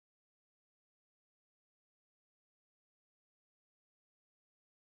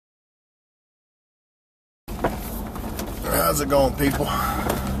How's it going, people?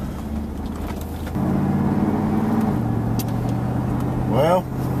 Well,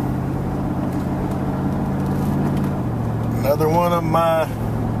 another one of my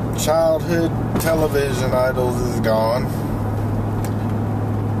childhood television idols is gone.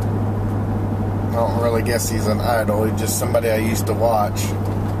 I don't really guess he's an idol, he's just somebody I used to watch.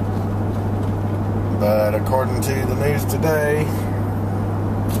 But according to the news today,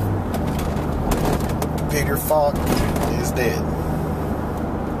 Falk is dead.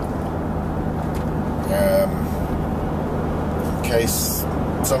 In case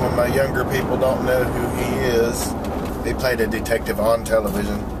some of my younger people don't know who he is, he played a detective on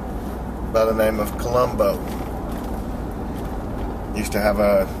television by the name of Columbo. Used to have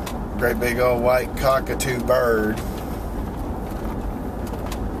a great big old white cockatoo bird,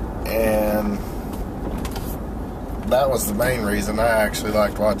 and that was the main reason I actually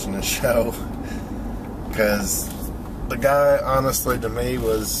liked watching the show. Because the guy, honestly, to me,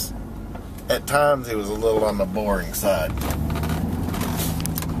 was, at times, he was a little on the boring side.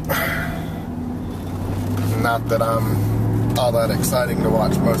 Not that I'm all that exciting to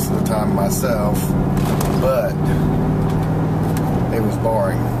watch most of the time myself, but it was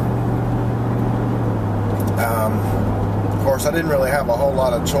boring. Of course, I didn't really have a whole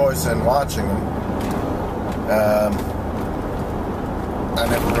lot of choice in watching them. I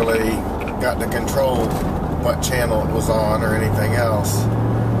never really got to control what channel it was on or anything else.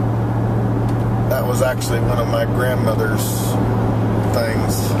 That was actually one of my grandmother's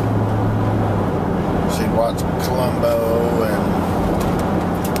things. She'd watch Columbo and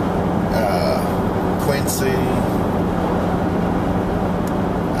Quincy,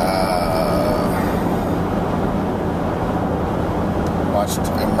 watched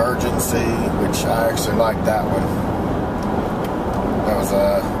Emergency, which I actually liked that one. That was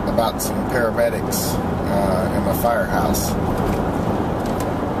about some paramedics in a firehouse.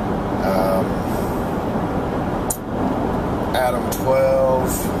 Adam 12,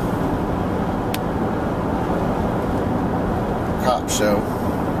 cop show.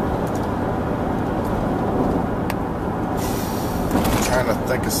 I'm trying to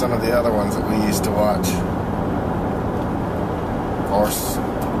think of some of the other ones that we used to watch. Of course,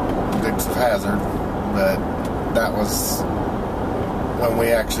 Dukes of Hazzard, but that was when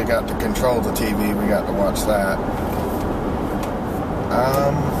we actually got to control the TV. We got to watch that.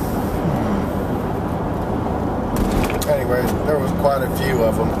 Anyways, there was quite a few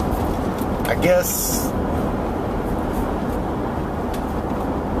of them. I guess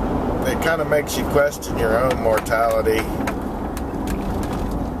it kind of makes you question your own mortality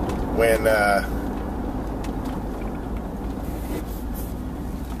when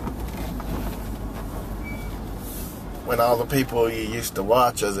all the people you used to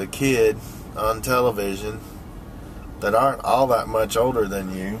watch as a kid on television that aren't all that much older than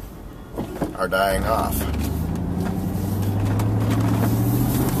you are dying off.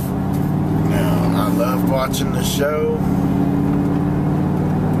 Now, I loved watching the show.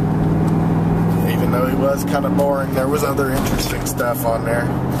 Even though he was kind of boring, there was other interesting stuff on there.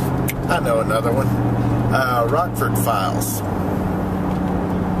 I know another one. Rockford Files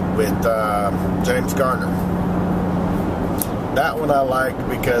with James Garner. That one I liked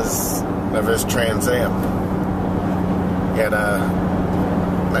because of his Trans Am. He had a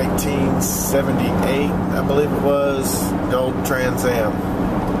 1978, I believe it was, gold Trans Am.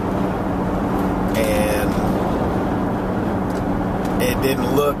 And it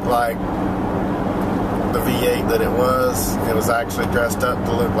didn't look like the V8 that it was. It was actually dressed up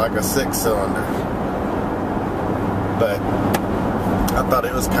to look like a 6-cylinder. But I thought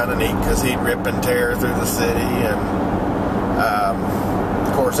it was kind of neat because he'd rip and tear through the city, and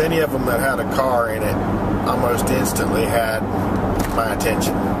of course, any of them that had a car in it almost instantly had my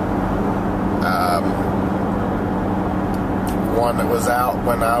attention. One that was out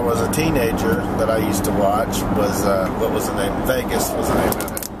when I was a teenager that I used to watch was, what was the name? Vegas was the name of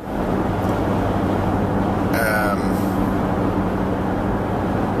it.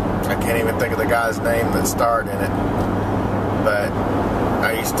 I can't even think of the guy's name that starred in it. But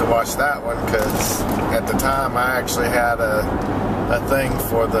I used to watch that one because at the time I actually had a thing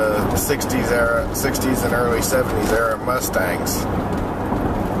for the 60s and early 70s era Mustangs.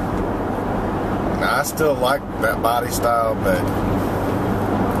 Now, I still like that body style, but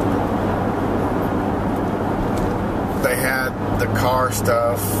they had the car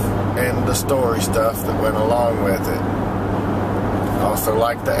stuff and the story stuff that went along with it. I also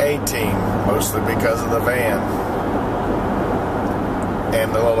like the A-Team, mostly because of the van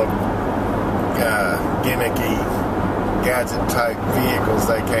and the little gimmicky gadget type vehicles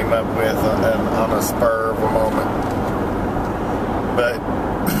they came up with on a spur of a moment. But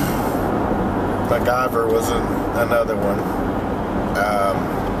MacGyver was another one.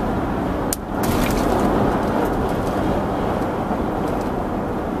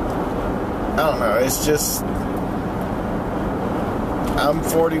 I don't know. It's just, I'm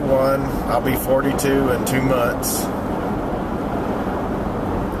 41. I'll be 42 in 2 months.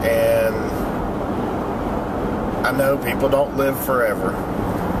 And I know people don't live forever.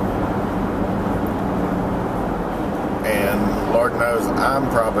 And Lord knows I'm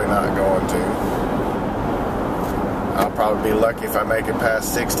probably not going to. I'll probably be lucky if I make it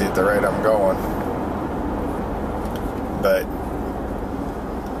past 60 at the rate I'm going. But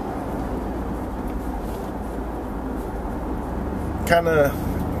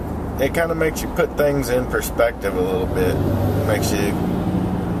it kind of makes you put things in perspective a little bit. Makes you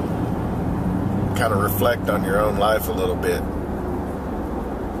kind of reflect on your own life a little bit.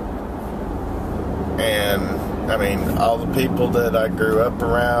 And I mean, all the people that I grew up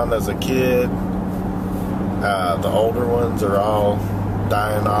around as a kid, the older ones are all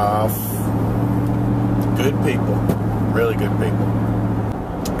dying off. Good people, really good people,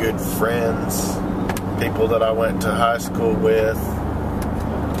 good friends, people that I went to high school with.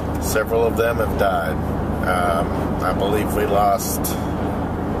 Several of them have died. I believe we lost,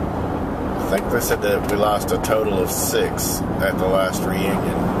 I think they said that we lost a total of 6 at the last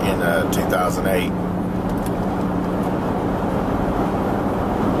reunion in 2008.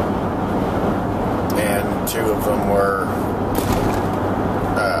 And 2 of them were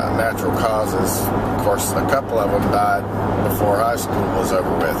natural causes. Of course, a couple of them died before high school was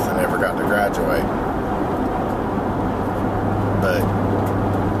over with and never got to graduate. But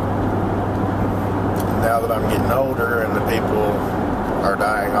now that I'm getting older and the people are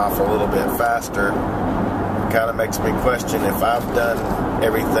dying off a little bit faster, it kind of makes me question if I've done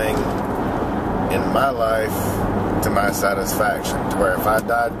everything in my life to my satisfaction, to where if I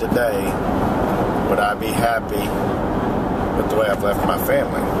died today, would I be happy with the way I've left my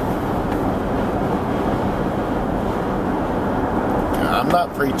family? I'm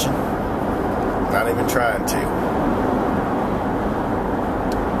not preaching, not even trying to.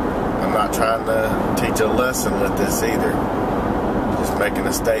 I'm not trying to teach a lesson with this either. Just making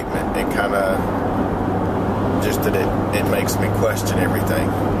a statement. It kind of, just that it makes me question everything.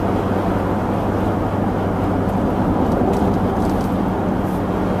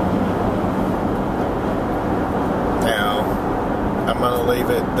 Now, I'm going to leave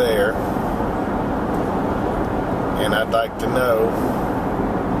it there. And I'd like to know,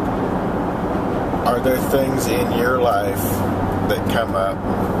 are there things in your life that come up,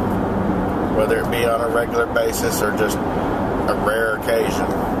 whether it be on a regular basis or just a rare occasion,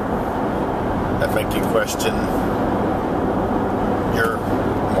 that make you question your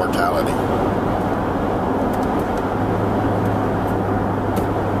mortality?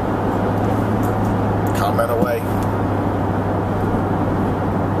 Comment away.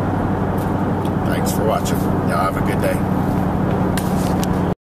 Thanks for watching. Y'all have a good day.